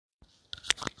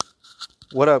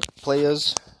What up,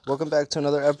 players? Welcome back to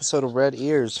another episode of Red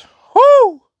Ears.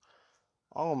 Woo!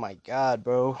 Oh my god,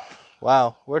 bro.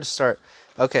 Wow, where to start?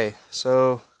 Okay,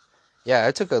 so yeah,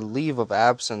 I took a leave of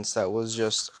absence that was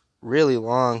just really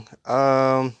long.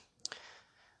 I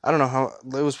don't know how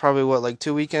it was probably like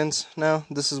 2 weekends now.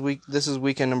 This is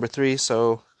weekend number 3,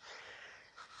 so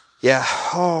yeah.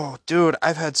 Oh, dude,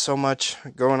 I've had so much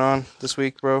going on this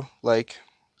week, bro. Like,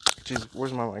 jeez,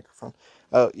 where's my microphone?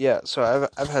 Oh, yeah, so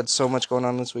I've had so much going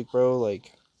on this week, bro.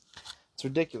 Like, it's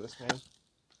ridiculous, man.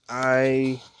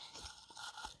 I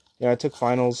took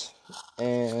finals,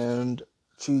 and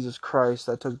Jesus Christ,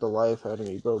 that took the life out of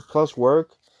me, bro. Plus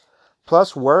work,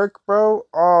 bro.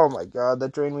 Oh my God,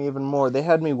 that drained me even more. They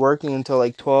had me working until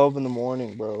like 12 in the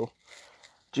morning, bro.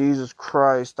 Jesus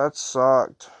Christ, that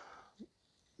sucked.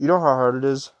 You know how hard it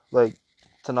is, like,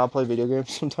 to not play video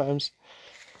games sometimes,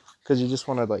 because you just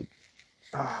want to like,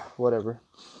 whatever.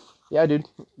 Yeah, dude,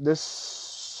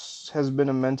 this has been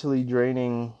a mentally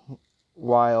draining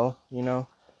while,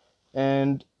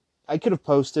 and I could have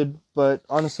posted, but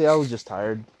honestly, I was just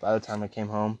tired by the time I came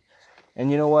home. And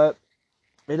you know what?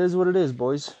 It is what it is,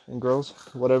 boys and girls,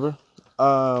 whatever.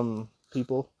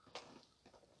 People,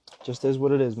 just is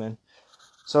what it is, man.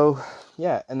 So,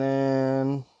 yeah, and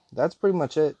then that's pretty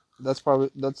much it. That's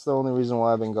the only reason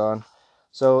why I've been gone.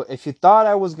 So, if you thought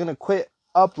I was gonna quit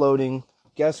uploading,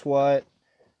 guess what?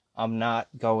 I'm not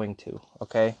going to,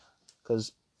 okay?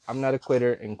 Because I'm not a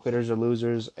quitter, and quitters are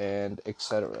losers, and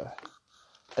etc.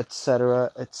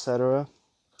 etc. etc.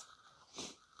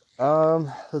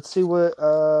 Let's see what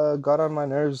got on my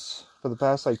nerves for the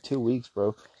past like 2 weeks,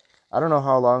 bro. I don't know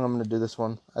how long I'm gonna do this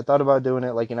one. I thought about doing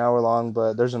it like an hour long,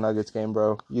 but there's a Nuggets game,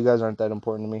 bro. You guys aren't that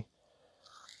important to me.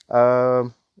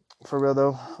 Um, for real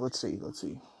though, let's see.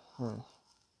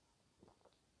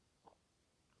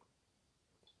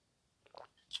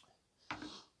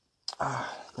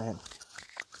 Man.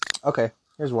 Okay,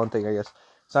 here's one thing, I guess.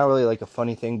 It's not really like a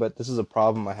funny thing, but this is a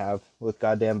problem I have with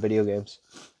goddamn video games.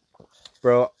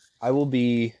 Bro, I will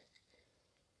be,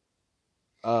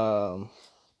 um,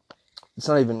 it's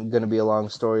not even going to be a long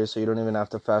story, so you don't even have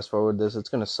to fast forward this. It's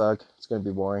going to suck. It's going to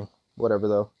be boring. Whatever,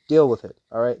 though. Deal with it,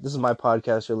 alright? This is my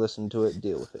podcast. You're listening to it.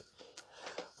 Deal with it.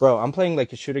 Bro, I'm playing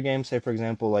like a shooter game, say for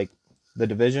example, like The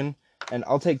Division, and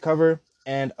I'll take cover,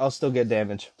 and I'll still get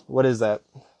damage. What is that?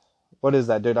 What is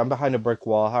that, dude? I'm behind a brick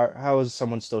wall. How is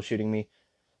someone still shooting me?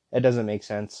 It doesn't make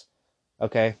sense,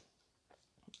 okay?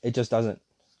 It just doesn't,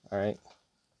 alright?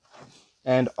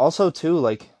 And also, too,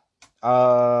 like,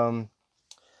 um...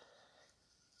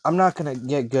 I'm not gonna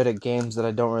get good at games that I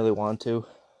don't really want to.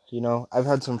 I've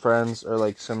had some friends or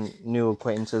like some new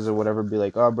acquaintances or whatever be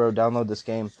like, "Oh, bro, download this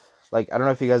game." Like, I don't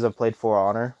know if you guys have played For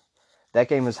Honor. That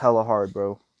game is hella hard,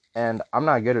 bro, and I'm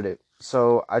not good at it.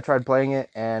 So I tried playing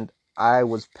it, and I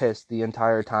was pissed the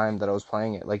entire time that I was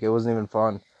playing it. Like, it wasn't even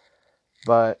fun.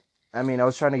 But I mean, I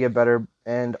was trying to get better,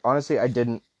 and honestly, I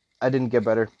didn't. I didn't get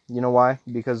better. You know why?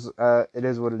 Because it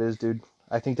is what it is, dude.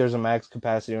 I think there's a max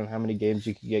capacity on how many games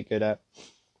you can get good at.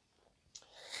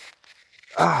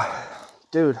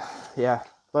 Dude, yeah,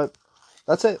 but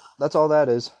that's it. That's all that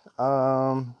is.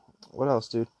 What else,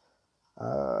 dude?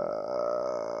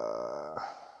 Huh.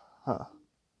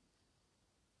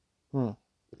 Hmm.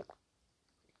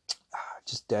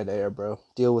 Just dead air, bro.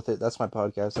 Deal with it. That's my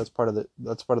podcast. That's part of the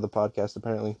podcast,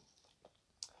 apparently.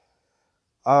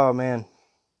 Oh man,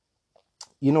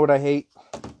 you know what I hate?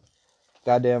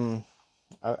 Goddamn.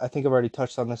 I think I've already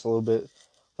touched on this a little bit.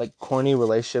 Like corny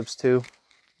relationships too.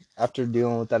 After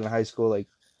dealing with that in high school, like,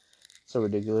 so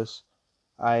ridiculous.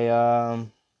 I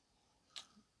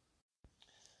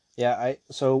Yeah,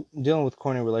 so dealing with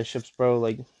corny relationships, bro,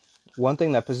 like, one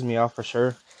thing that pisses me off for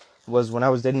sure was when I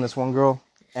was dating this one girl,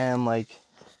 and like,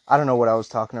 I don't know what I was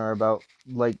talking to her about,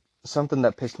 like, something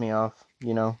that pissed me off,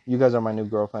 you guys are my new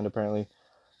girlfriend, apparently.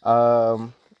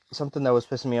 um Something that was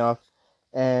pissing me off,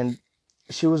 and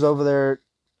she was over there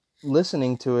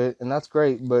listening to it, and that's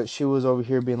great, but she was over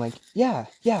here being like, yeah,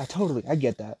 yeah, totally, I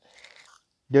get that.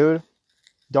 Dude,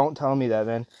 don't tell me that,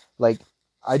 man. Like,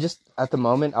 I just, at the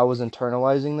moment, I was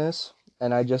internalizing this,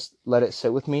 and I just let it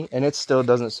sit with me, and it still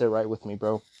doesn't sit right with me,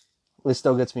 bro. It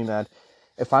still gets me mad.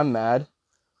 If I'm mad,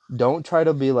 don't try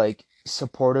to be, like,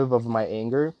 supportive of my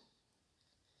anger.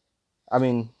 I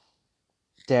mean,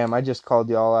 damn, I just called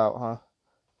y'all out, huh?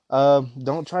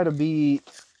 Don't try to be,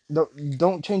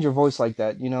 don't change your voice like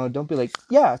that, Don't be like,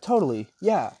 yeah, totally,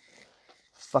 yeah.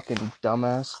 Fucking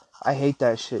dumbass. I hate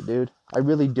that shit, dude. I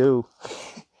really do.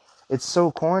 It's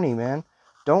so corny, man.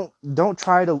 Don't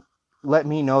try to let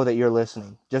me know that you're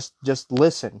listening. Just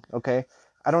listen, okay?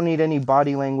 I don't need any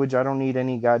body language. I don't need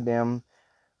any goddamn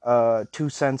 2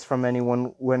 cents from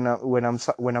anyone when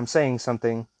I'm saying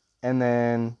something, and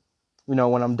then,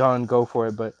 when I'm done, go for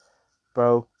it. But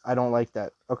bro, I don't like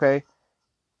that. Okay,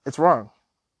 it's wrong.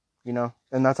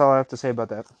 And that's all I have to say about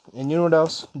that. And you know what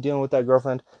else? Dealing with that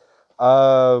girlfriend.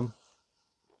 Um,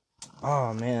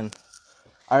 oh man,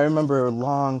 I remember a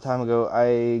long time ago,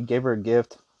 I gave her a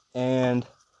gift, and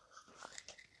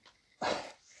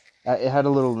it had a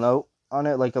little note on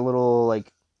it, like a little,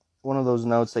 like one of those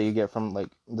notes that you get from like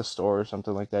the store or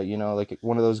something like that, like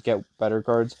one of those get better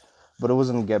cards, but it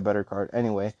wasn't a get better card.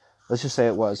 Anyway, let's just say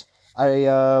it was.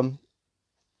 I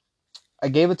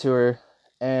gave it to her,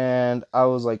 and I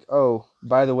was like, "Oh,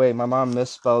 by the way, my mom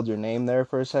misspelled your name there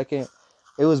for a second.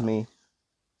 It was me.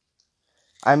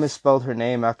 I misspelled her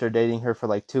name after dating her for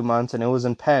like 2 months, and it was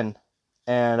in pen."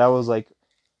 And I was like,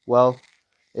 "Well,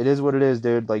 it is what it is,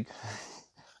 dude. Like,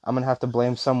 I'm gonna have to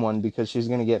blame someone because she's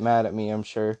gonna get mad at me, I'm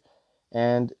sure."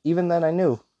 And even then, I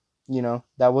knew,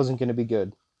 that wasn't gonna be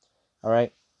good. All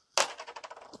right.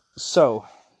 So,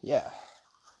 yeah,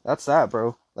 that's that,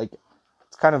 bro. Like,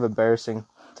 it's kind of embarrassing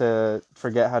to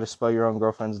forget how to spell your own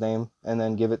girlfriend's name and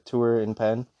then give it to her in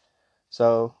pen.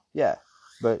 So, yeah.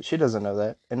 But she doesn't know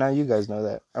that. And now you guys know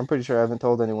that. I'm pretty sure I haven't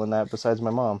told anyone that besides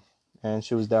my mom. And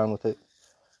she was down with it.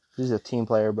 She's a team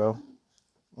player, bro.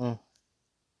 Mm.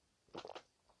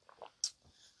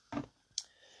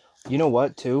 You know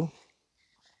what, too?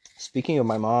 Speaking of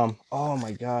my mom, oh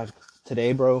my god.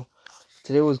 Today, bro.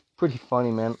 Today was pretty funny,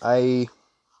 man.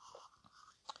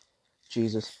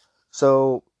 Jesus.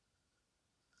 So,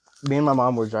 me and my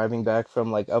mom were driving back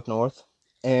from like up north.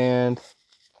 And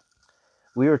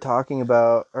we were talking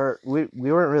about, or we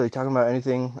weren't really talking about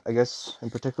anything, I guess, in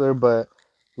particular, but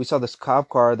we saw this cop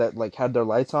car that like had their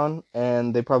lights on,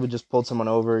 and they probably just pulled someone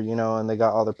over, and they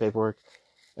got all their paperwork.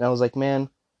 And I was like, man,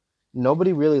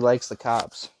 nobody really likes the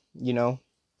cops,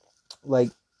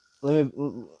 like, let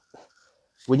me,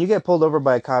 when you get pulled over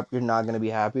by a cop, you're not going to be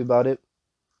happy about it.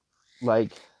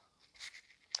 Like,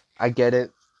 I get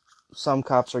it. Some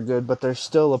cops are good, but there's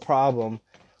still a problem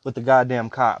with the goddamn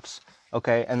cops.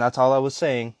 Okay. And that's all I was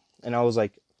saying. And I was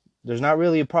like, there's not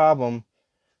really a problem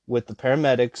with the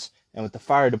paramedics and with the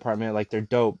fire department. Like, they're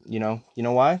dope, you know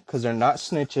why? Because they're not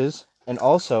snitches. And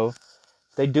also,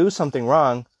 if they do something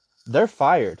wrong, they're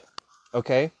fired.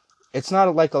 Okay. It's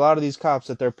not like a lot of these cops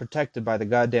that they're protected by the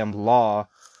goddamn law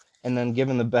and then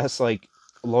given the best like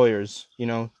lawyers,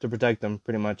 to protect them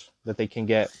pretty much that they can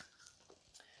get.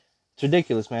 It's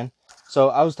ridiculous, man. So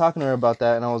I was talking to her about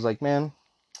that, and I was like, man,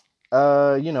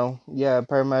 yeah,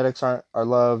 paramedics are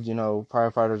loved,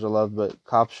 firefighters are loved, but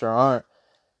cops sure aren't.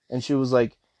 And she was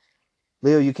like,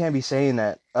 Leo, you can't be saying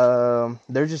that.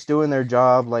 They're just doing their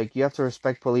job. Like, you have to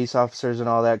respect police officers and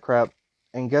all that crap.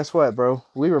 And guess what, bro?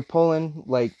 We were pulling,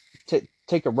 like,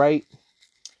 take a right.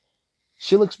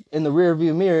 She looks in the rear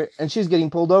view mirror, and she's getting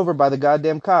pulled over by the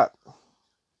goddamn cop.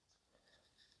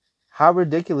 How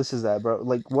ridiculous is that, bro?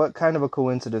 Like, what kind of a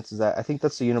coincidence is that? I think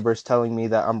that's the universe telling me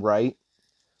that I'm right,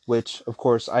 which, of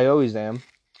course, I always am.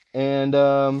 And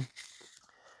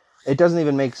it doesn't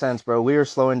even make sense, bro. We were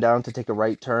slowing down to take a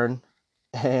right turn,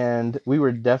 and we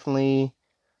were definitely,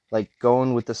 like,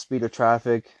 going with the speed of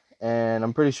traffic, and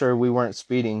I'm pretty sure we weren't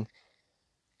speeding.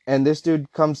 And this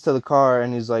dude comes to the car,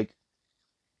 and he's like,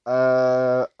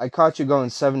 I caught you going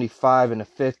 75 in a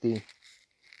 50.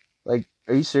 Like,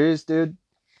 are you serious, dude?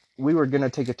 We were gonna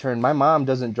take a turn. My mom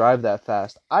doesn't drive that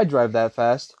fast. I drive that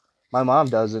fast. My mom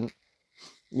doesn't.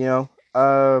 You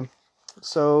know.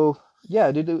 So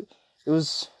yeah, dude, it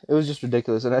was just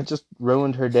ridiculous, and I just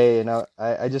ruined her day, and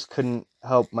I just couldn't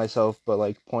help myself but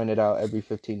like point it out every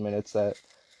 15 minutes that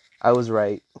I was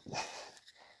right,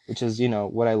 which is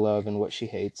what I love and what she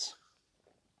hates.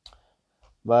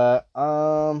 But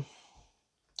man,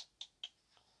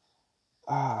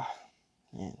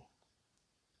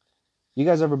 you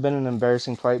guys ever been in an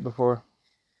embarrassing fight before?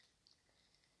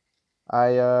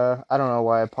 I don't know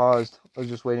why I paused. I was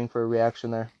just waiting for a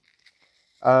reaction there.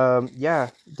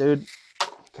 Yeah, dude.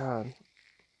 God.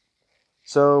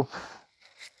 So,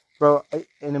 bro,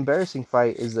 an embarrassing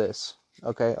fight is this.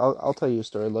 Okay, I'll tell you a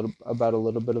story about a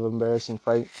little bit of an embarrassing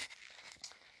fight.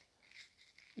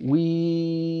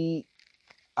 We,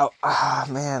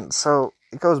 man. So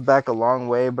it goes back a long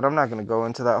way, but I'm not gonna go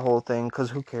into that whole thing because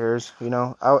who cares?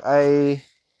 I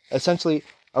essentially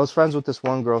I was friends with this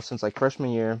one girl since like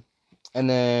freshman year, and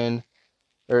then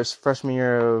there's freshman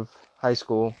year of high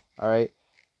school. All right,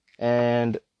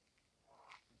 and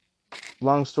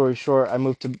long story short, I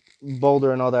moved to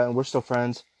Boulder and all that, and we're still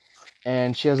friends.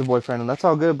 And she has a boyfriend, and that's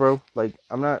all good, bro. Like,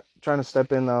 I'm not trying to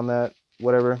step in on that,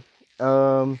 whatever.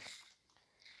 Um,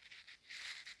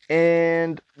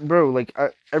 And bro, like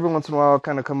every once in a while, I'll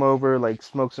kind of come over, like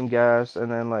smoke some gas, and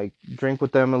then like drink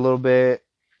with them a little bit,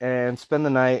 and spend the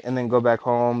night, and then go back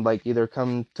home. Like either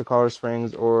come to Colorado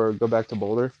Springs or go back to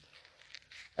Boulder,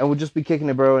 and we'll just be kicking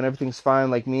it, bro, and everything's fine.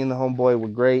 Like me and the homeboy were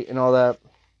great and all that.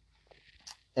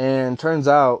 And turns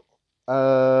out,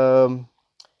 um,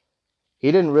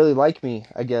 he didn't really like me,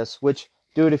 I guess. Which,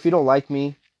 dude, if you don't like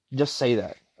me, just say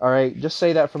that. All right, just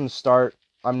say that from the start.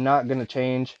 I'm not gonna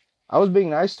change. I was being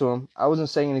nice to him. I wasn't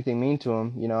saying anything mean to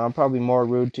him. You know, I'm probably more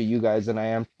rude to you guys than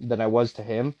I was to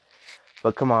him.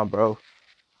 But come on, bro,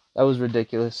 that was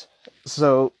ridiculous.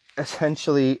 So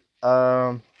essentially,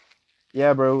 yeah,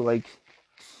 bro, like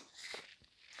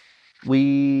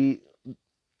we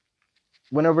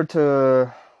went over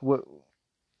to what?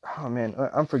 Oh man,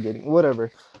 I'm forgetting.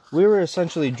 Whatever. We were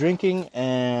essentially drinking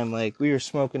and like we were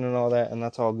smoking and all that, and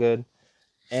that's all good.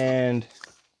 And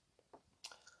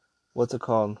what's it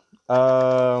called?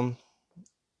 Um,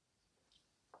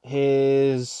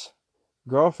 his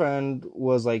girlfriend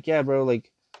was like, "Yeah, bro,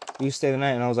 like you stay the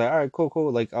night," and I was like, "All right, cool,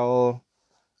 cool. Like I'll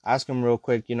ask him real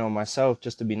quick, you know, myself,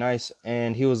 just to be nice."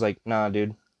 And he was like, "Nah,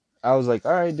 dude." I was like,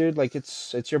 "All right, dude. Like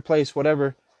it's your place,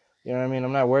 whatever. You know what I mean?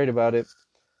 I'm not worried about it."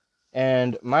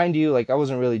 And mind you, like I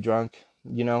wasn't really drunk.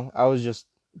 You know, I was just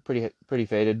pretty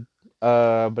faded.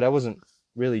 But I wasn't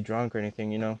really drunk or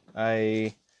anything. You know,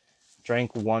 I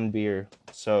drank one beer,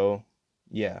 so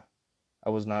yeah, I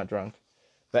was not drunk.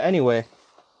 But anyway,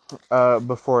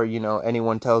 before, you know,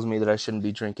 anyone tells me that I shouldn't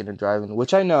be drinking and driving,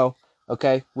 which I know,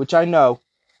 okay? Which I know,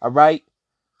 all right?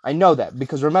 I know that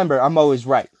because remember, I'm always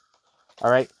right, all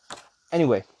right?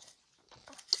 Anyway,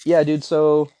 yeah, dude,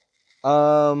 so,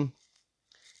 um,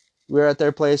 we are at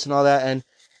their place and all that, and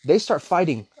they start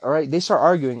fighting, all right? They start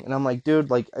arguing, and I'm like, dude,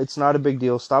 like, it's not a big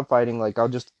deal. Stop fighting. Like, I'll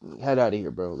just head out of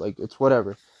here, bro. Like, it's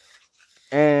whatever.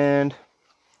 And,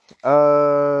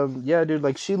 yeah, dude,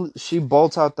 like, she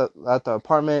bolts out the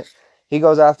apartment. He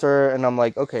goes after her, and I'm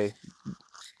like, okay,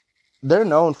 they're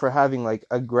known for having like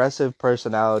aggressive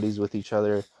personalities with each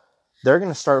other. They're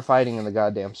gonna start fighting in the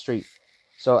goddamn street.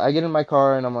 So I get in my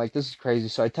car and I'm like, this is crazy.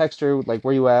 So I text her like,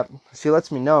 where you at? She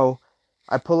lets me know.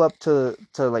 I pull up to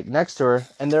like next to her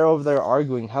and they're over there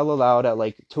arguing hella loud at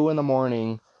like 2 in the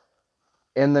morning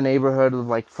in the neighborhood of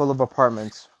like full of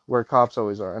apartments where cops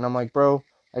always are. And I'm like, bro,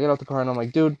 I get out the car and I'm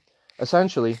like, dude,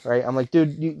 essentially, right? I'm like,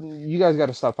 dude, you guys got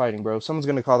to stop fighting, bro. Someone's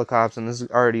gonna call the cops, and this is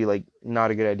already like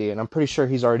not a good idea. And I'm pretty sure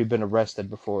he's already been arrested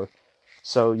before.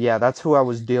 So yeah, that's who I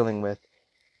was dealing with.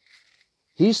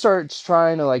 He starts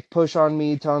trying to like push on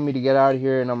me, telling me to get out of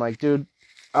here, and I'm like, dude,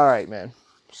 all right, man.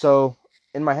 So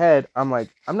in my head, I'm like,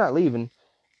 I'm not leaving.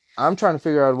 I'm trying to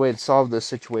figure out a way to solve this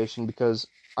situation because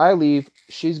I leave,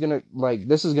 she's gonna like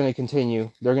this is gonna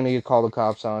continue. They're gonna get called the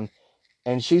cops on,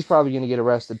 and she's probably gonna get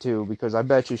arrested too because I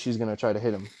bet you she's gonna try to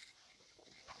hit him.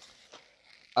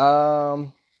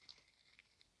 Um.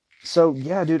 So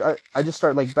yeah, dude, I just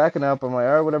start like backing up. I'm like,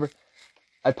 all right, whatever.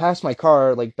 I pass my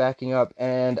car like backing up,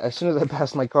 and as soon as I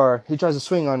pass my car, he tries to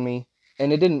swing on me,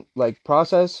 and it didn't like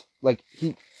process. Like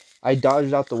I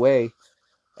dodged out the way,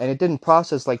 and it didn't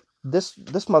process. Like this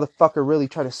motherfucker really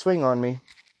tried to swing on me,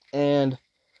 and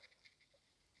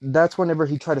that's whenever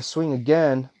he tried to swing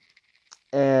again,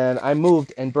 and I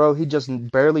moved, and bro, he just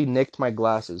barely nicked my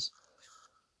glasses.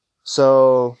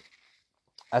 So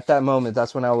at that moment,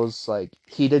 that's when I was like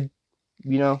heated,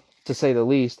 you know, to say the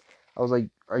least. I was like,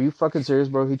 "Are you fucking serious,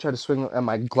 bro?" He tried to swing at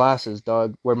my glasses,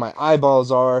 dog, where my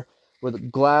eyeballs are, where the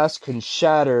glass can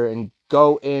shatter and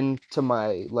go into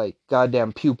my like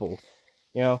goddamn pupil,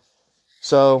 you know.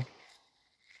 So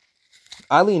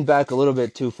I leaned back a little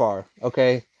bit too far.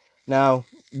 Okay, now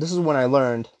this is when I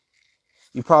learned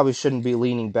you probably shouldn't be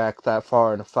leaning back that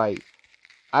far in a fight.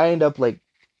 I end up like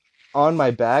on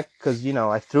my back because, you know,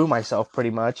 I threw myself pretty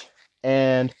much,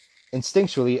 and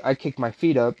instinctually I kicked my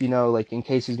feet up, you know, like in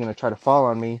case he's gonna try to fall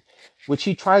on me, which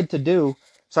he tried to do.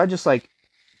 So I just like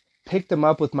picked him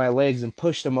up with my legs and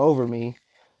pushed him over me,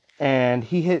 and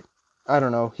he hit, I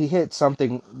don't know, he hit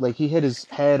something, like he hit his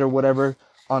head or whatever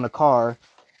on a car.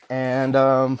 And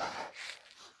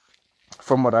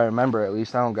from what I remember, at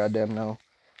least, I don't goddamn know.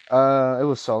 It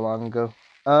was so long ago.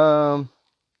 um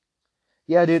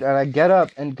yeah, dude, and I get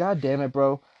up, and god damn it,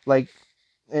 bro, like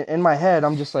in my head,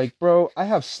 I'm just like, bro, I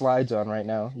have slides on right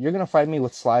now. You're gonna fight me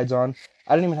with slides on?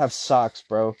 I don't even have socks,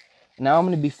 bro. Now I'm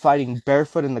gonna be fighting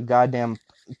barefoot in the goddamn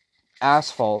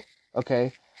asphalt,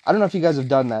 okay? I don't know if you guys have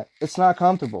done that. It's not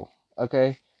comfortable,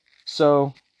 okay?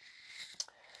 So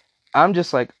I'm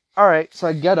just like, all right. So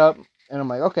I get up, and I'm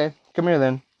like, okay, come here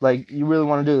then. Like, you really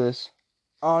want to do this?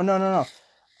 Oh, no, no, no.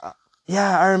 Uh,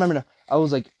 yeah, I remember now. I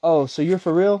was like, oh, so you're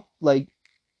for real? Like,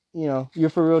 you're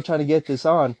for real trying to get this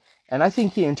on. And I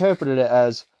think he interpreted it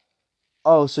as,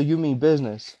 oh, so you mean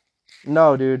business.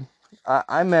 No, dude.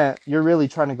 I meant you're really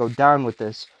trying to go down with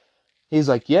this. He's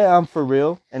like, yeah, I'm for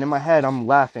real. And in my head, I'm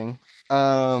laughing.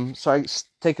 So I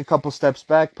take a couple steps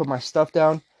back, put my stuff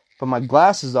down, put my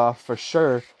glasses off for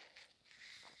sure.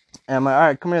 And I'm like, all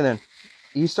right, come here then.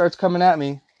 He starts coming at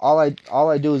me. All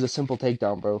I do is a simple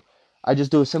takedown, bro. I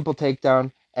just do a simple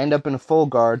takedown, end up in a full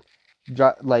guard,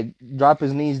 drop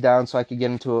his knees down so I could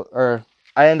get into or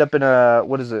I end up in a,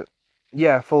 what is it?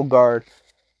 Yeah, full guard.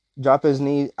 I drop his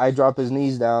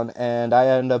knees down, and I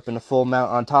end up in a full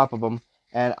mount on top of him.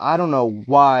 And I don't know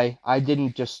why I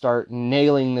didn't just start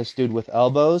nailing this dude with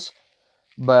elbows,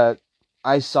 but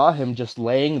I saw him just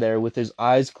laying there with his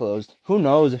eyes closed. Who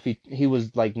knows if he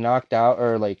was like knocked out,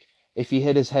 or like if he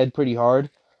hit his head pretty hard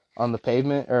on the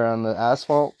pavement or on the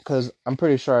asphalt, because I'm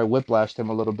pretty sure I whiplashed him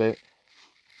a little bit.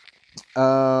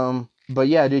 But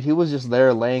yeah, dude, he was just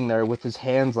there laying there with his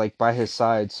hands like by his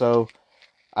side. So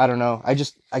I don't know.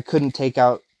 I couldn't take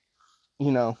out,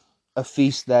 a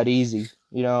feast that easy.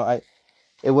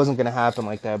 It wasn't gonna happen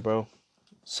like that, bro.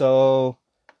 So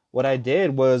what I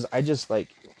did was I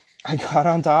got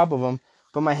on top of him,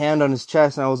 put my hand on his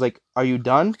chest, and I was like, "Are you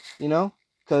done?"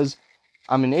 Because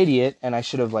I'm an idiot, and I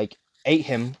should have like ate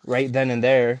him right then and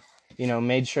there.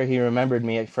 Made sure he remembered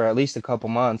me for at least a couple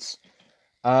months.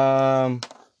 And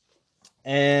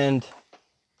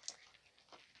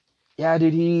yeah,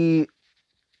 dude, he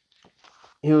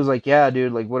was like, "Yeah,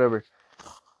 dude, like whatever."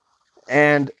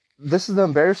 And this is the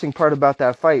embarrassing part about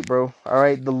that fight, bro. All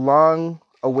right, the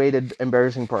long-awaited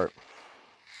embarrassing part.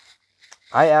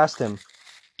 I asked him,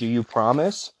 "Do you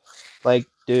promise?" Like,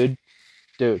 dude,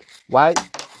 why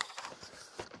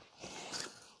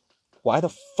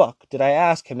the fuck did I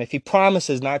ask him if he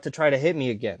promises not to try to hit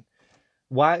me again?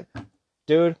 Why,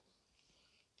 dude?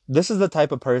 This is the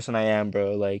type of person I am,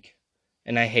 bro. Like,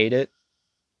 and I hate it.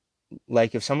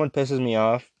 Like, if someone pisses me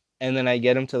off, and then I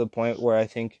get him to the point where I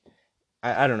think,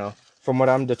 I don't know, from what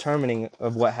I'm determining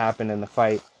of what happened in the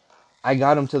fight, I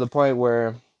got him to the point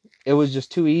where it was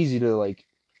just too easy to like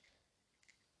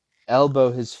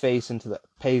elbow his face into the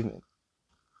pavement.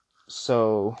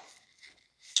 So,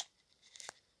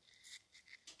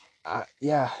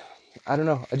 yeah, I don't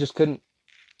know. I just couldn't.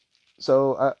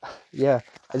 So, yeah,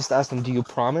 I just asked him, "Do you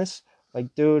promise?"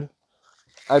 Like, dude,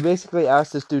 I basically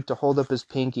asked this dude to hold up his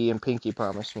pinky, and pinky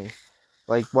promised me.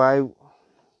 Like, why?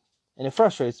 And it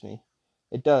frustrates me.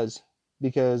 It does,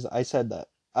 because I said that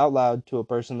out loud to a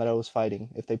person that I was fighting.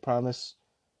 If they promise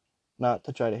not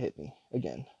to try to hit me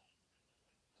again.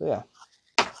 So yeah,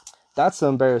 that's the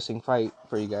embarrassing fight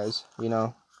for you guys.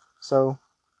 So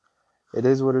it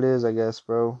is what it is, I guess,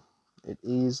 bro. It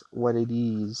is what it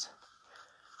is.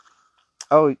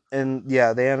 Oh, and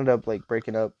yeah, they ended up like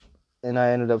breaking up, and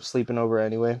I ended up sleeping over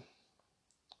anyway.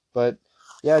 But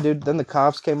yeah, dude, then the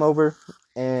cops came over,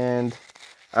 and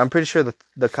I'm pretty sure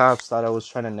the cops thought I was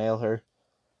trying to nail her.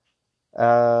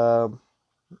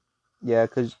 Yeah,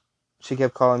 cause she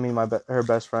kept calling me her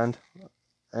best friend,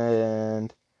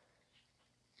 and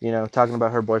talking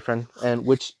about her boyfriend, and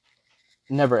which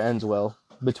never ends well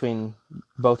between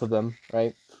both of them,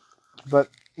 right? But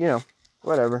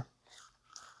whatever.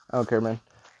 I don't care, man.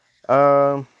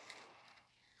 Um,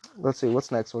 let's see.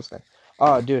 What's next?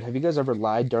 Oh, dude, have you guys ever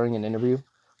lied during an interview?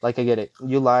 Like, I get it.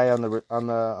 You lie on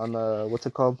the what's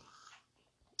it called?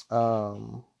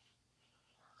 Um,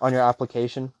 on your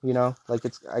application. Like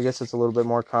I guess it's a little bit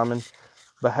more common.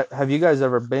 But have you guys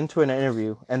ever been to an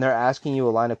interview and they're asking you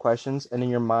a line of questions, and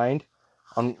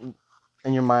on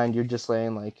in your mind, you're just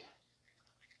saying like,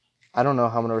 I don't know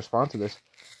how I'm gonna respond to this,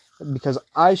 because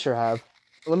I sure have.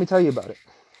 Let me tell you about it.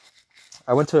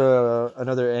 I went to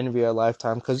another interview at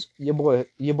Lifetime because your boy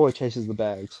chases the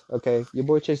bags. Okay, your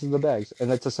boy chases the bags,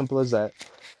 and it's as simple as that.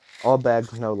 All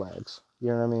bags, no lags. You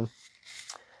know what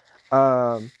I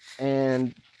mean?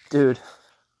 And dude,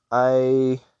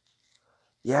 I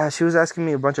yeah, she was asking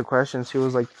me a bunch of questions. She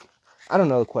was like, I don't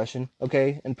know the question,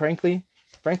 okay? And frankly,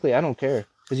 I don't care.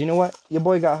 Because you know what? Your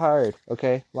boy got hired,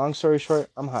 okay? Long story short,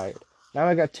 I'm hired. Now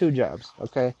I got 2 jobs,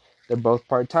 okay? They're both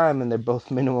part-time and they're both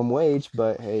minimum wage,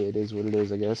 but hey, it is what it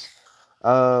is, I guess.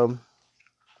 Um,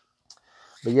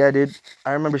 but yeah, dude,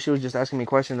 I remember she was just asking me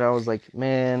questions, and I was like,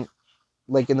 man,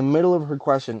 like in the middle of her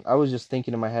question, I was just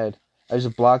thinking in my head. I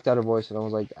just blocked out her voice, and I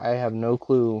was like, I have no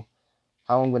clue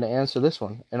how I'm going to answer this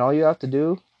one. And all you have to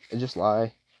do is just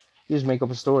lie. You just make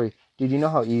up a story. Dude, you know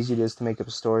how easy it is to make up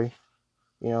a story?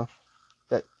 You know,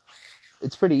 that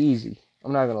it's pretty easy.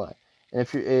 I'm not gonna lie. And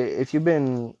if you've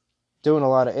been doing a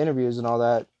lot of interviews and all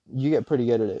that, you get pretty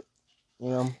good at it. You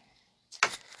know.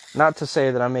 Not to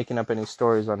say that I'm making up any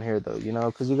stories on here, though, you know,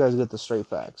 because you guys get the straight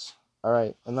facts. All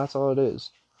right, and that's all it is.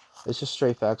 It's just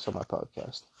straight facts on my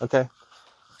podcast. Okay,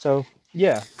 so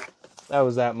yeah, that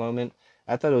was that moment.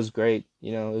 I thought it was great.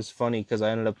 You know, it was funny because I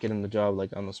ended up getting the job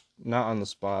like not on the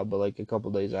spot, but like a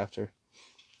couple days after.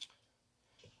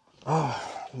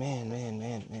 Oh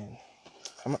man.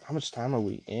 How much time are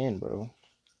we in, bro?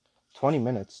 20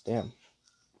 minutes. Damn.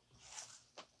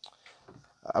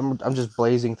 I'm just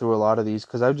blazing through a lot of these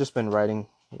because I've just been writing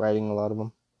a lot of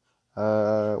them.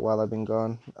 While I've been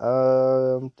gone.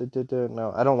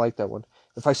 No, I don't like that one.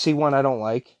 If I see one I don't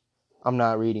like, I'm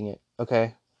not reading it.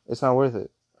 Okay, it's not worth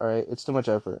it. All right, it's too much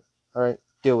effort. All right,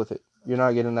 deal with it. You're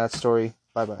not getting that story.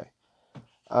 Bye bye.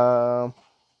 Um,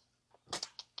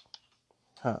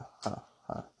 huh, huh,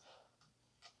 huh.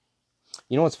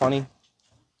 You know what's funny?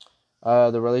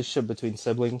 The relationship between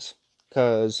siblings.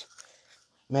 Cause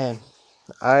man,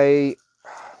 I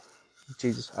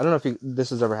Jesus, I don't know if this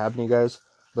has ever happened to you guys,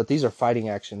 but these are fighting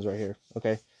actions right here.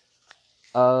 Okay.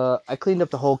 I cleaned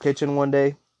up the whole kitchen one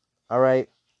day. All right,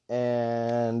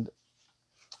 and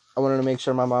I wanted to make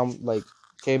sure my mom like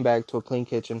came back to a clean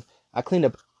kitchen. I cleaned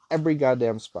up every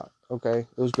goddamn spot. Okay,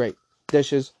 it was great.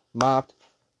 Dishes, mopped,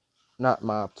 not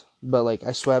mopped, but like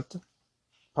I swept,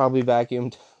 probably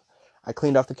vacuumed. I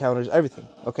cleaned off the counters, everything.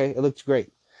 Okay, it looked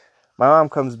great. My mom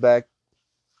comes back,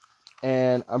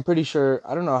 and I'm pretty sure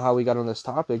I don't know how we got on this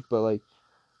topic, but like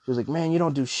she was like, "Man, you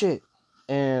don't do shit."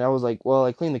 And I was like, "Well,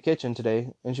 I cleaned the kitchen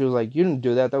today." And she was like, "You didn't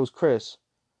do that. That was Chris."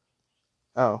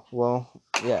 Oh, well,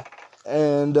 yeah.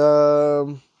 And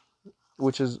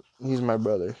which is he's my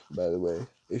brother, by the way,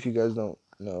 if you guys don't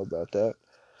know about that.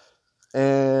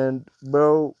 And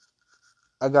bro,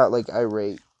 I got like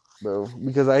irate, bro,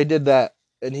 because I did that,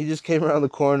 and he just came around the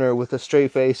corner with a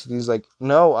straight face, and he's like,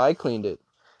 "No, I cleaned it."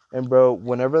 And bro,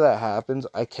 whenever that happens,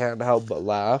 I can't help but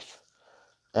laugh,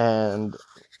 and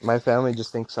my family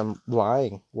just thinks I'm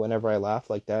lying whenever I laugh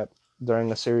like that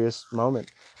during a serious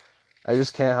moment. I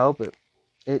just can't help it.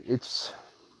 It's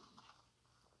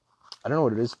I don't know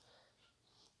what it is,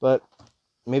 but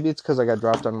maybe it's because I got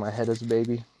dropped on my head as a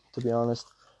baby, to be honest.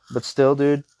 But still,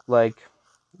 dude, like,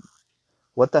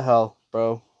 what the hell,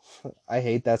 bro? I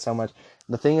hate that so much.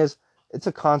 The thing is, it's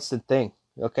a constant thing,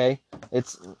 okay?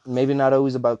 It's maybe not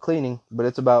always about cleaning, but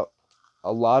it's about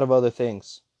a lot of other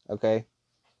things, okay?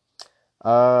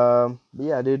 But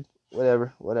yeah, dude,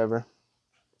 whatever.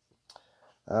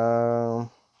 Um,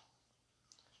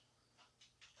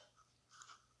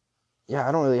 yeah,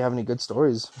 I don't really have any good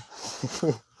stories.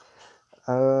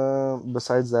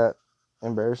 Besides that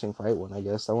embarrassing fight one, I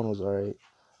guess that one was alright.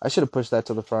 I should have pushed that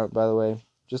to the front, by the way,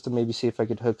 just to maybe see if I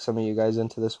could hook some of you guys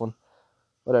into this one.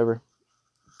 Whatever.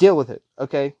 Deal with it,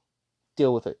 okay?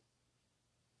 Deal with it.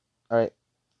 Alright.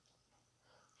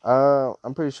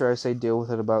 I'm pretty sure I say deal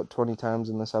with it about 20 times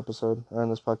in this episode, or in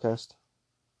this podcast.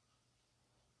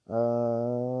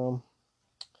 Um,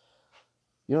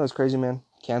 you know what's crazy, man?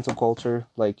 Cancel culture.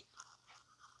 Like,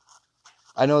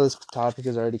 I know this topic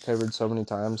is already covered so many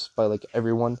times by, like,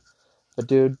 everyone. But,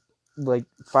 dude, like,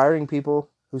 firing people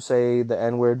who say the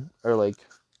N-word, or, like,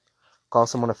 call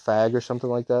someone a fag or something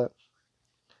like that.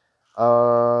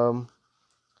 Um,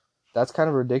 that's kind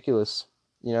of ridiculous,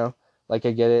 you know? Like,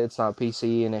 I get it, it's not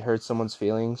PC and it hurts someone's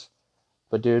feelings.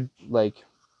 But, dude, like,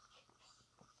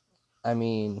 I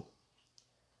mean,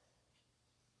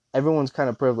 everyone's kind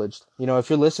of privileged. You know, if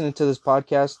you're listening to this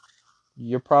podcast,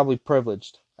 you're probably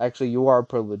privileged. Actually, you are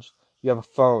privileged. You have a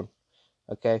phone,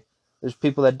 okay? There's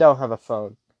people that don't have a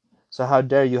phone. So how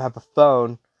dare you have a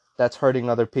phone that's hurting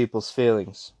other people's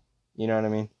feelings? You know what I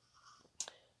mean?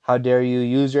 How dare you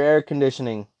use your air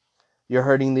conditioning? You're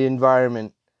hurting the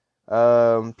environment.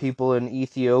 People in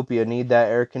Ethiopia need that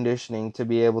air conditioning to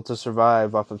be able to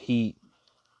survive off of heat,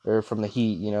 or from the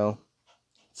heat, you know?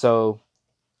 So,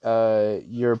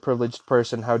 you're a privileged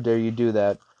person. How dare you do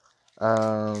that?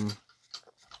 Um,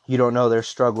 you don't know their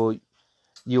struggle.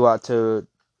 You ought to,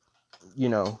 you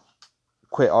know,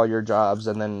 quit all your jobs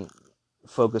and then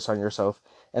focus on yourself.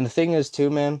 And the thing is too,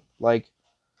 man, like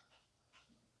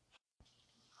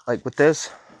with this,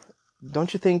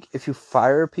 don't you think if you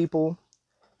fire people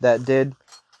that did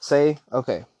say,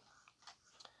 okay,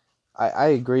 I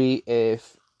agree,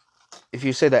 if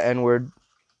you say the N-word,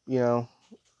 you know,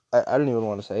 I don't even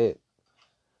want to say it.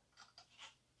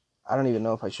 I don't even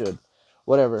know if I should.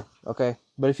 Whatever, okay?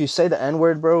 But if you say the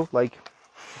N-word, bro, like,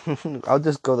 I'll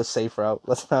just go the safe route.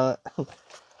 Let's not,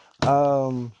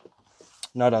 um,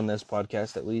 not on this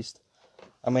podcast at least.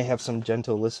 I may have some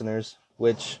gentle listeners,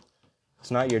 which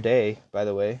it's not your day, by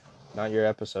the way, not your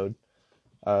episode.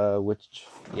 Which,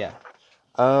 yeah.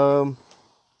 Um,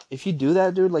 if you do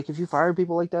that, dude, like if you fire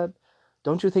people like that,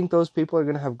 don't you think those people are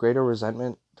going to have greater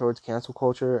resentment towards cancel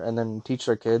culture and then teach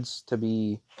their kids to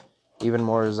be even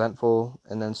more resentful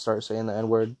and then start saying the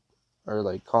N-word or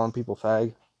like calling people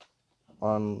fag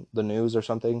on the news or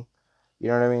something? You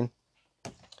know what I mean?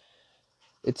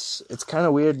 It's kind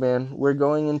of weird, man. We're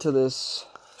going into this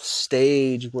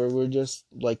stage where we're just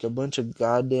like a bunch of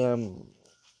goddamn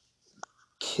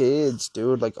kids,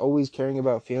 dude, like always caring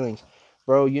about feelings.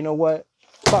 Bro, you know what?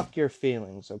 Fuck your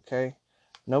feelings, okay?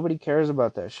 Nobody cares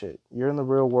about that shit. You're in the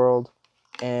real world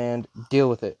and deal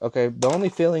with it, okay? The only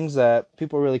feelings that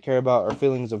people really care about are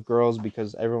feelings of girls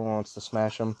because everyone wants to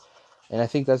smash them. And I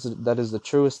think that is the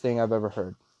truest thing I've ever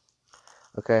heard.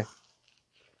 Okay?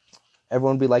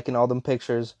 Everyone be liking all them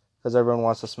pictures because everyone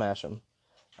wants to smash them.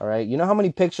 All right? You know how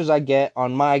many pictures I get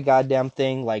on my goddamn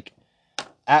thing? Like,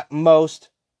 at most,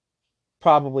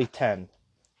 probably 10.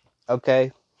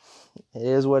 Okay? It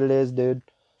is what it is, dude.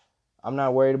 I'm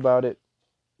not worried about it.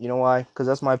 You know why? Because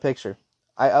that's my picture.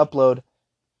 I upload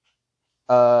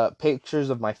pictures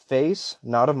of my face,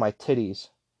 not of my titties.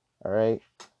 All right?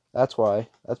 That's why.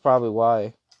 That's probably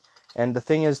why. And the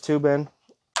thing is, too, Ben,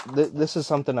 this is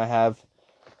something I have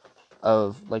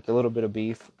of, like, a little bit of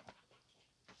beef.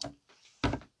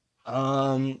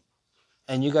 And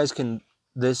you guys can,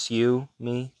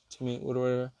 me, to me,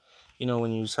 whatever. You know,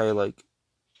 when you say, like,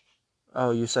 oh,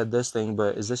 you said this thing,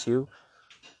 but is this you?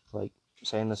 Like,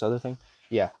 saying this other thing?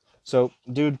 Yeah. So,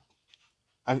 dude,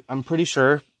 I'm pretty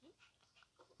sure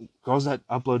girls that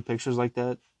upload pictures like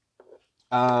that,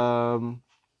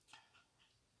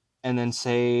 and then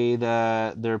say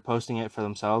that they're posting it for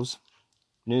themselves,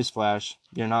 newsflash,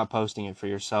 you're not posting it for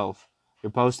yourself. You're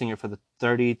posting it for the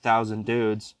 30,000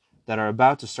 dudes that are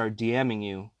about to start DMing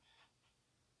you.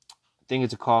 I think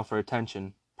it's a call for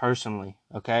attention, personally,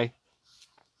 okay?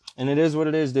 And it is what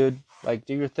it is, dude. Like,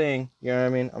 do your thing, you know what I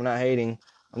mean? I'm not hating.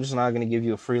 I'm just not going to give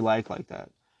you a free like that.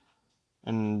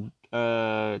 And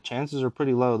chances are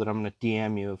pretty low that I'm going to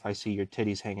DM you if I see your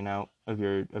titties hanging out of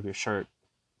your shirt.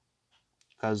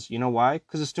 Because, you know why?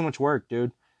 Because it's too much work,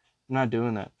 dude. I'm not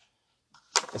doing that.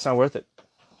 It's not worth it.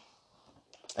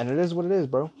 And it is what it is,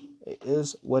 bro. It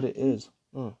is what it is.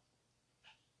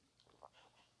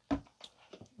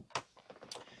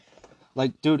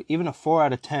 Like, dude, even a 4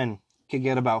 out of 10 could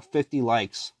get about 50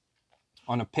 likes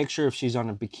on a picture if she's on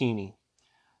a bikini.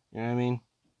 You know what I mean?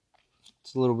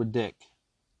 It's a little ridiculous.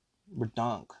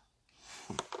 Redonk.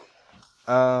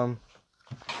 But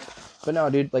no,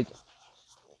 dude, like,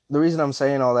 the reason I'm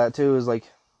saying all that, too, is, like,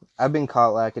 I've been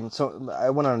caught lacking. So, I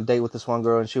went on a date with this one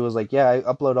girl, and she was like, yeah, I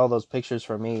upload all those pictures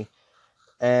for me.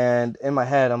 And in my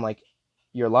head, I'm like,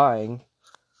 you're lying.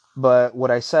 But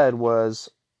what I said was,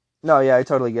 no, yeah, I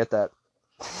totally get that.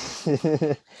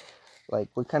 Like,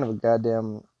 what kind of a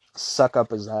goddamn suck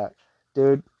up is that?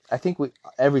 Dude, I think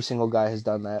every single guy has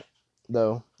done that,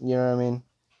 though. You know what I mean?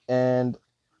 And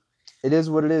it is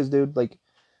what it is, dude. Like,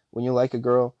 when you like a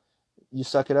girl, you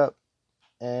suck it up.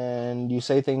 And you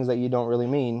say things that you don't really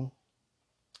mean.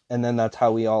 And then that's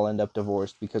how we all end up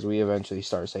divorced, because we eventually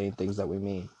start saying things that we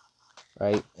mean.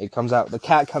 Right? It comes out, the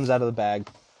cat comes out of the bag.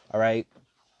 All right?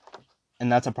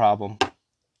 And that's a problem.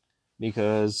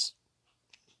 Because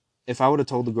if I would have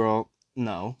told the girl,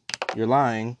 no, you're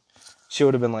lying, she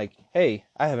would have been like, hey,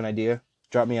 I have an idea.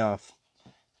 Drop me off.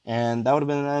 And that would have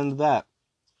been the end of that.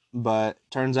 But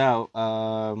turns out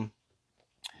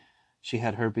she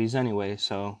had herpes anyway,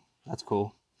 so that's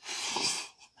cool.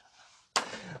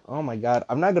 Oh my god.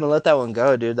 I'm not going to let that one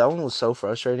go, dude. That one was so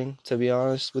frustrating, to be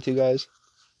honest with you guys.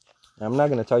 I'm not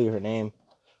going to tell you her name,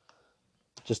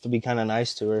 just to be kind of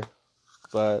nice to her.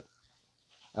 But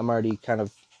I'm already kind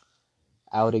of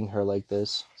outing her like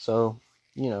this. So,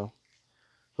 you know,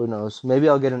 who knows? Maybe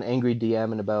I'll get an angry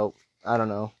DM in about, I don't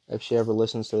know, if she ever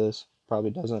listens to this.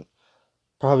 Probably doesn't.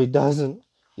 Probably doesn't.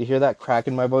 You hear that crack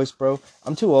in my voice, bro?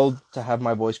 I'm too old to have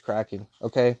my voice cracking,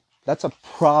 okay? That's a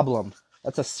problem.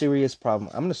 That's a serious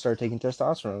problem. I'm going to start taking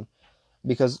testosterone.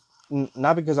 Because,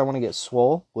 not because I want to get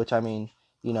swole, which, I mean,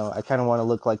 you know, I kind of want to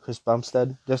look like Chris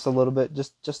Bumstead. Just a little bit.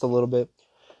 Just a little bit.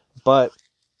 But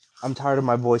I'm tired of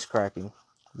my voice cracking.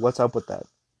 What's up with that,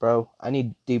 bro? I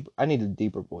need a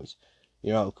deeper voice.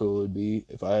 You know how cool it would be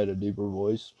if I had a deeper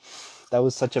voice? That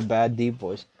was such a bad deep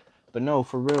voice. But no,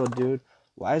 for real, dude.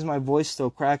 Why is my voice still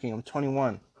cracking? I'm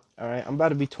 21. All right, I'm about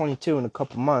to be 22 in a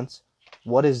couple months.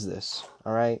 What is this?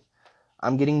 All right,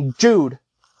 I'm getting Jewed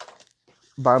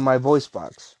by my voice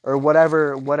box or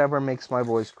whatever makes my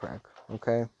voice crack.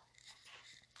 Okay,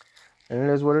 and it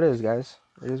is what it is, guys.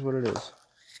 It is what it is.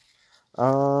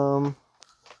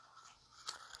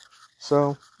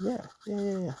 So yeah.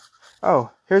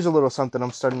 Oh, here's a little something I'm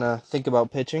starting to think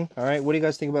about pitching. All right, what do you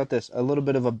guys think about this? A little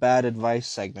bit of a bad advice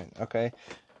segment, okay?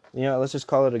 Let's just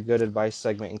call it a good advice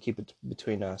segment and keep it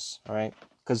between us, all right?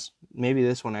 Because maybe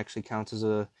this one actually counts as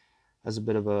a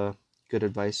bit of a good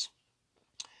advice.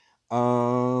 You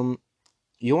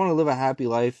want to live a happy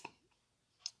life?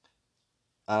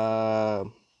 Uh,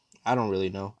 I don't really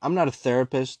know. I'm not a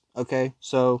therapist, okay?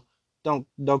 So don't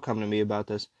come to me about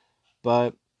this.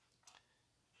 But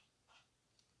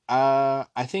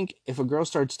I think if a girl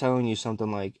starts telling you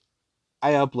something like,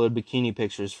 I upload bikini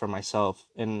pictures for myself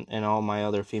and all my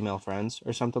other female friends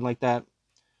or something like that,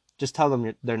 just tell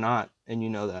them they're not, and you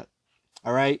know that.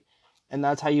 All right? And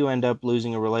that's how you end up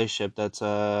losing a relationship that's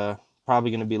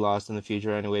probably going to be lost in the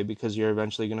future anyway, because you're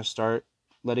eventually going to start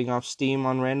letting off steam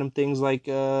on random things like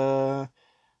the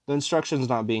instructions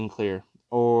not being clear,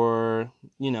 or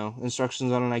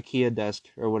instructions on an IKEA desk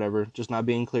or whatever just not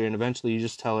being clear, and eventually you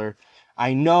just tell her,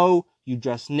 I know you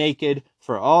dress naked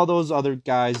for all those other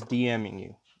guys DMing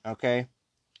you, okay?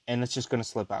 And it's just going to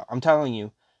slip out. I'm telling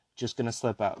you, just going to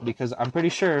slip out, because I'm pretty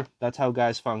sure that's how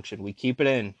guys function. We keep it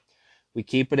in. We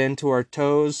keep it into our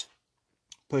toes,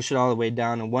 push it all the way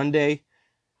down, and one day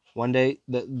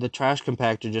the trash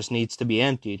compactor just needs to be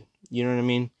emptied. You know what I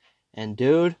mean? And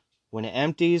dude, when it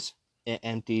empties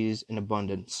in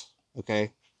abundance.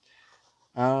 Okay?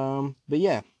 But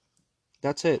yeah,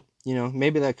 that's it.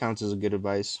 Maybe that counts as a good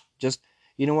advice. Just,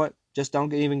 you know what? Just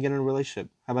don't even get in a relationship.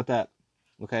 How about that?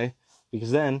 Okay? Because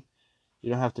then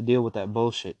you don't have to deal with that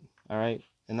bullshit. All right?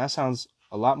 And that sounds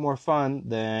a lot more fun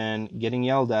than getting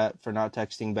yelled at for not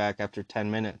texting back after 10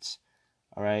 minutes.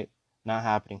 All right? Not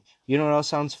happening. You know what else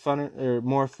sounds fun or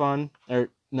more fun? Or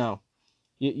no.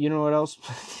 You know what else?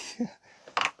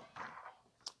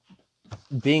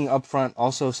 Being upfront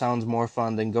also sounds more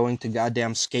fun than going to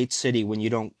goddamn Skate City when you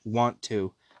don't want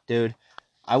to. Dude,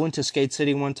 I went to Skate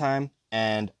City one time,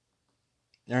 or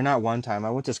not one time,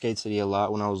 I went to Skate City a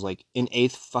lot when I was like in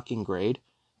 8th fucking grade.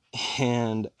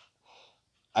 And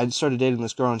I started dating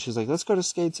this girl and she's like, let's go to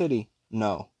Skate City.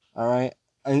 No. All right.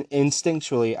 And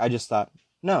instinctually, I just thought,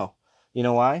 no. You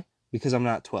know why? Because I'm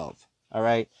not 12. All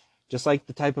right. Just like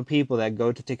the type of people that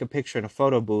go to take a picture in a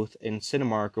photo booth in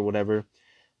Cinemark or whatever,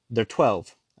 they're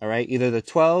 12. All right. Either they're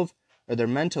 12 or they're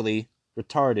mentally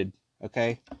retarded.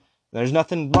 Okay. There's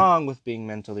nothing wrong with being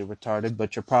mentally retarded,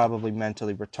 but you're probably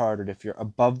mentally retarded if you're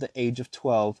above the age of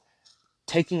 12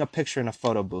 taking a picture in a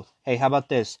photo booth. Hey, how about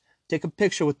this? Take a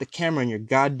picture with the camera in your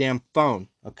goddamn phone,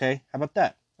 okay? How about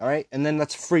that? All right? And then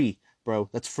that's free, bro.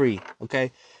 That's free,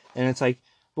 okay? And it's like,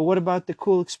 but what about the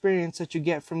cool experience that you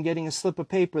get from getting a slip of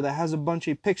paper that has a bunch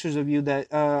of pictures of you that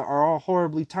are all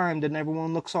horribly timed and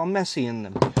everyone looks all messy in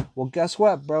them? Well, guess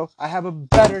what, bro? I have a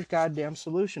better goddamn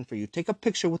solution for you. Take a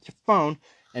picture with your phone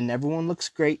and everyone looks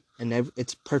great and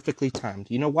it's perfectly timed.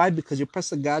 You know why? Because you press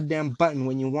the goddamn button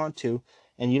when you want to,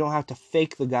 and you don't have to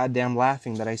fake the goddamn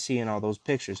laughing that I see in all those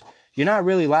pictures. You're not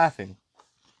really laughing.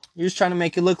 You're just trying to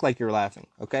make it look like you're laughing,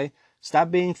 okay?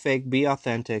 Stop being fake, be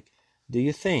authentic, do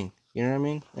your thing. You know what I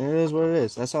mean? And it is what it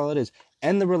is. That's all it is.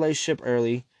 End the relationship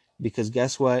early, because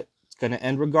guess what? It's going to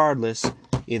end regardless,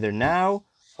 either now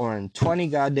or in 20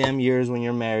 goddamn years when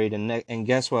you're married. And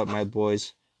guess what, my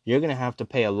boys? You're going to have to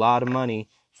pay a lot of money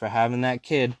for having that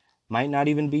kid. Might not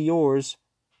even be yours.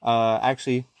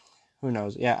 Actually, who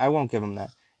knows? Yeah, I won't give him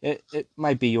that. It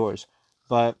might be yours,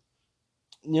 but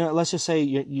let's just say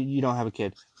you don't have a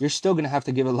kid. You're still gonna have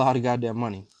to give a lot of goddamn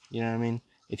money. You know what I mean?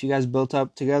 If you guys built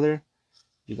up together,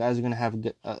 you guys are gonna have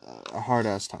a hard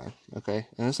ass time. Okay,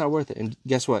 and it's not worth it. And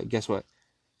guess what? Guess what?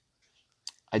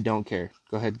 I don't care.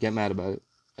 Go ahead, get mad about it.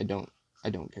 I don't.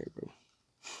 I don't care, bro.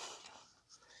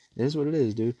 It is what it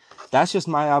is, dude. That's just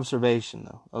my observation,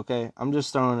 though. Okay, I'm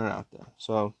just throwing it out there.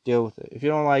 So deal with it. If you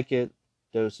don't like it,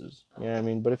 doses. You know what I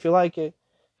mean? But if you like it,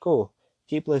 cool.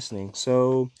 Keep listening.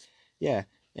 So, yeah.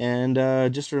 And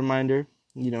just a reminder,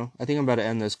 I think I'm about to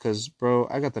end this because, bro,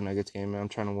 I got the Nuggets game, man. I'm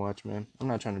trying to watch, man. I'm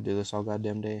not trying to do this all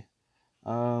goddamn day.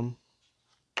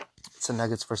 It's the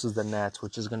Nuggets versus the Nets,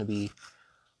 which is gonna be,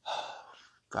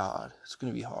 God, it's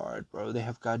gonna be hard, bro. They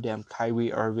have goddamn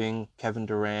Kyrie Irving, Kevin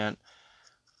Durant.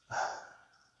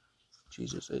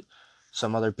 Jesus,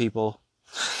 some other people.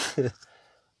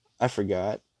 I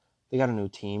forgot. They got a new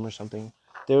team or something.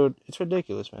 Dude, it's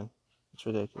ridiculous, man. It's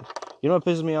ridiculous. You know what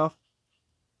pisses me off?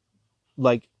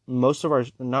 Like, most of our,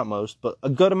 not most, but a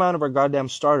good amount of our goddamn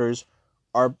starters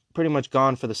are pretty much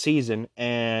gone for the season,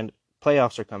 and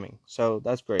playoffs are coming. So,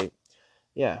 that's great.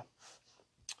 Yeah.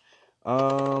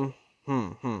 Um,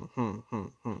 hmm, hmm, hmm, hmm,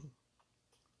 hmm.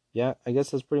 Yeah, I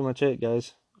guess that's pretty much it,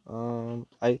 guys.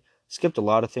 I skipped a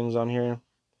lot of things on here,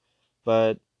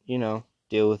 but,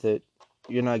 deal with it.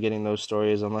 you're not getting those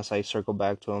stories unless I circle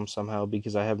back to them somehow,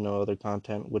 because I have no other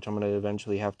content, which I'm gonna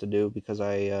eventually have to do because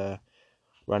I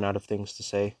run out of things to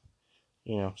say.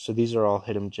 So these are all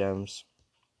hidden gems.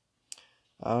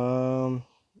 But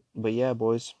yeah,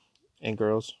 boys and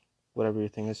girls, whatever your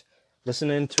thing is,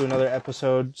 listening to another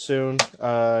episode soon.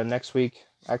 Next week.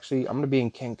 Actually, I'm gonna be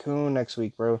in Cancun next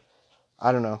week, bro.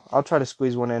 I don't know. I'll try to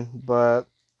squeeze one in, but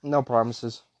no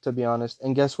promises, to be honest.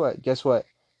 And guess what?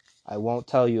 I won't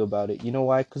tell you about it. You know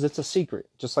why? Because it's a secret,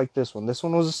 just like this one. This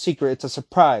one was a secret. It's a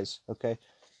surprise. Okay,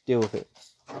 deal with it.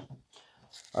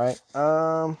 All right.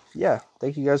 Yeah.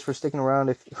 Thank you guys for sticking around.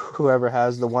 If whoever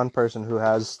has, the one person who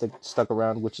has stuck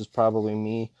around, which is probably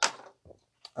me,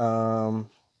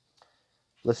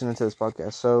 listening to this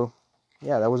podcast. So,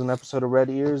 yeah, that was an episode of Red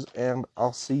Ears, and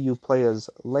I'll see you players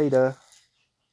later.